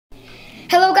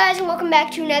guys, and welcome back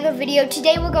to another video.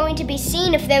 Today we're going to be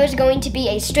seeing if there was going to be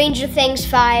a Stranger Things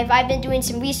 5. I've been doing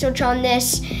some research on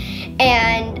this,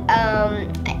 and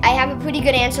I have a pretty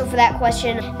good answer for that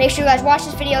question. Make sure you guys watch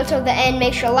this video till the end.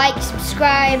 Make sure to like,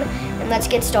 subscribe, and let's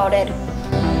get started.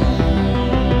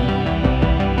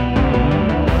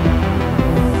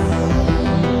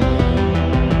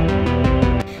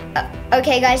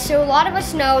 Okay guys, so a lot of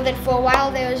us know that for a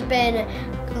while there's been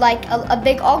like a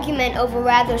big argument over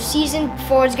whether season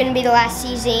 4 is going to be the last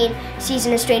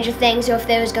season of Stranger Things, or if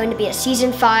there was going to be a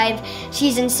season 5,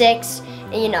 season 6,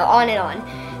 and, you know, on and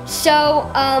on.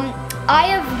 So I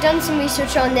have done some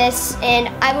research on this, and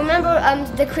I remember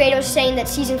the creators saying that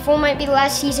season 4 might be the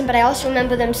last season, but I also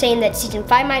remember them saying that season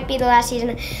 5 might be the last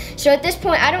season. So at this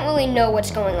point, I don't really know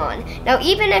what's going on. Now,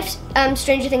 even if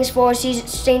Stranger Things 4,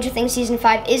 Stranger Things season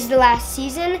 5 is the last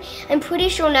season, I'm pretty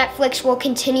sure Netflix will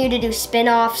continue to do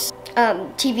spin-offs,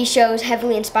 TV shows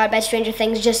heavily inspired by Stranger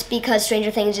Things, just because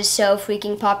Stranger Things is so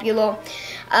freaking popular.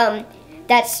 I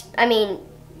mean,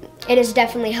 it has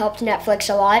definitely helped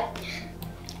Netflix a lot.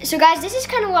 So guys, this is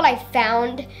kind of what I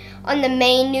found on the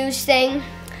main news thing.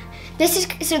 This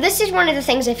is one of the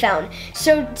things I found.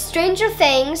 So Stranger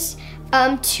Things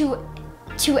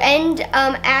to end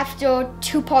after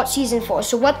 2-part season 4.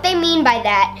 So what they mean by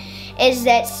that is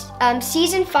that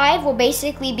season 5 will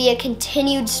basically be a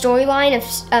continued storyline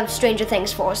of Stranger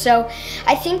Things 4. So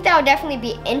I think that would definitely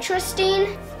be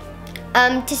interesting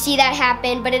to see that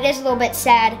happen, but it is a little bit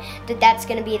sad that that's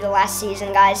going to be the last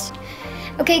season, guys.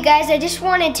 Okay guys, I just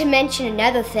wanted to mention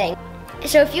another thing.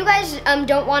 So if you guys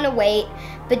don't want to wait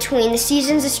between the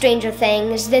seasons of Stranger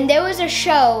Things, then there was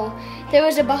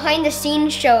a behind the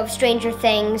scenes show of Stranger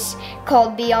Things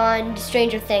called Beyond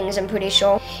Stranger Things, I'm pretty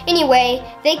sure. Anyway,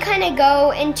 they kind of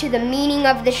go into the meaning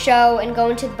of the show and go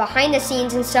into the behind the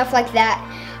scenes and stuff like that.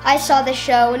 I saw the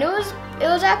show and it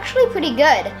was actually pretty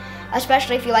good,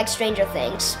 especially if you like Stranger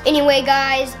Things. Anyway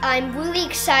guys, I'm really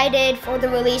excited for the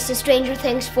release of Stranger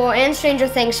Things 4 and Stranger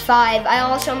Things 5. I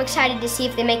also am excited to see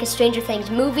if they make a Stranger Things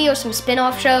movie or some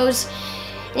spin-off shows.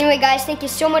 Anyway guys, thank you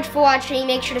so much for watching.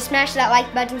 Make sure to smash that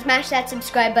like button, smash that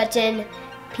subscribe button.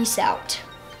 Peace out.